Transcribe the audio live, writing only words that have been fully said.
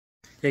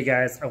Hey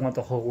guys, I want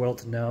the whole world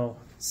to know.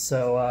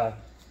 I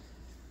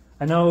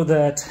know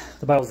that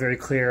the Bible is very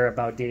clear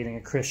about dating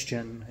a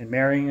Christian and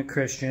marrying a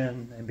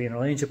Christian and being in a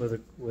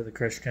relationship with a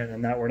Christian,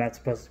 and that we're not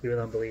supposed to be with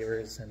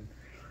unbelievers. And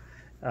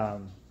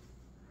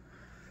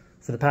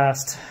for the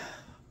past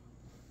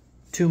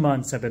 2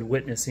 months, I've been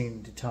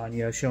witnessing to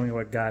Tanya, showing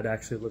what God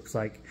actually looks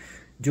like,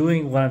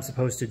 doing what I'm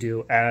supposed to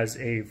do as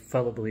a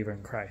fellow believer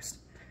in Christ.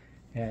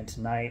 And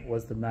tonight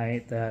was the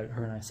night that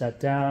her and I sat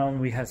down.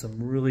 We had some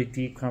really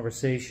deep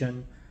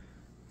conversation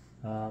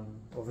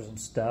over some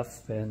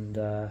stuff, and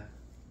I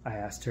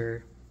asked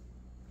her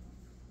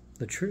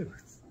the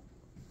truth.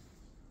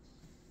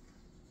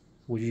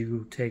 Would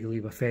you take a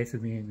leap of faith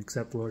with me and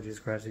accept the Lord Jesus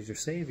Christ as your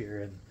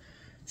Savior? And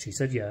she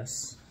said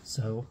yes.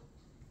 So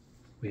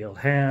we held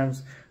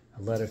hands.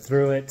 I led her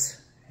through it,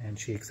 and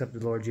she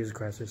accepted the Lord Jesus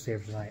Christ as her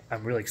Savior tonight.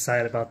 I'm really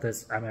excited about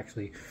this. I'm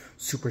actually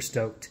super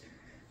stoked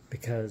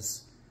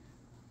because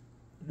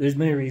there's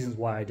many reasons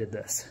why I did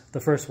this. The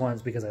first one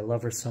is because I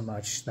love her so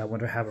much that I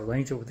want her to have a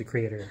relationship with the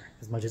Creator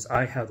as much as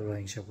I have the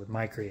relationship with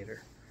my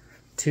Creator.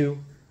 2,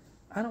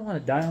 I don't want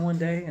to die one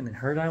day and then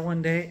her die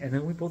one day and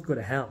then we both go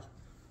to hell.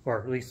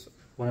 Or at least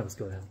one of us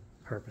go to hell.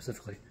 Her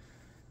specifically.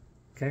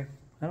 Okay?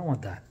 I don't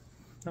want that.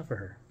 Not for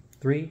her.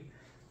 3,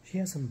 she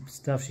has some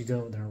stuff she's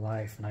done with her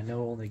life, and I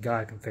know only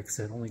God can fix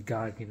it. Only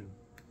God can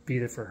be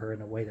there for her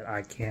in a way that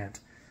I can't.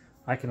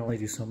 I can only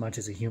do so much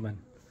as a human.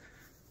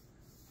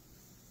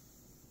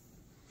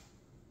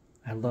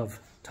 I love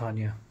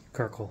Tanya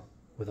Kirkle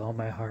with all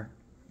my heart.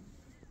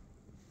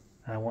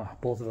 And I want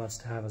both of us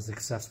to have a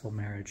successful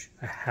marriage,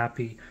 a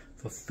happy,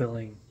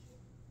 fulfilling,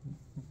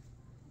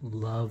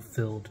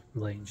 love-filled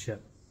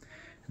relationship.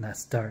 And that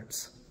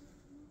starts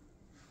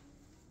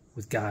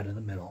with God in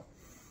the middle.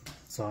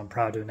 So I'm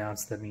proud to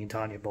announce that me and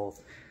Tanya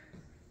both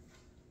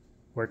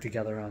work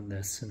together on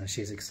this, and that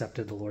she's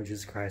accepted the Lord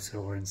Jesus Christ as her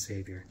Lord and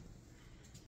Savior.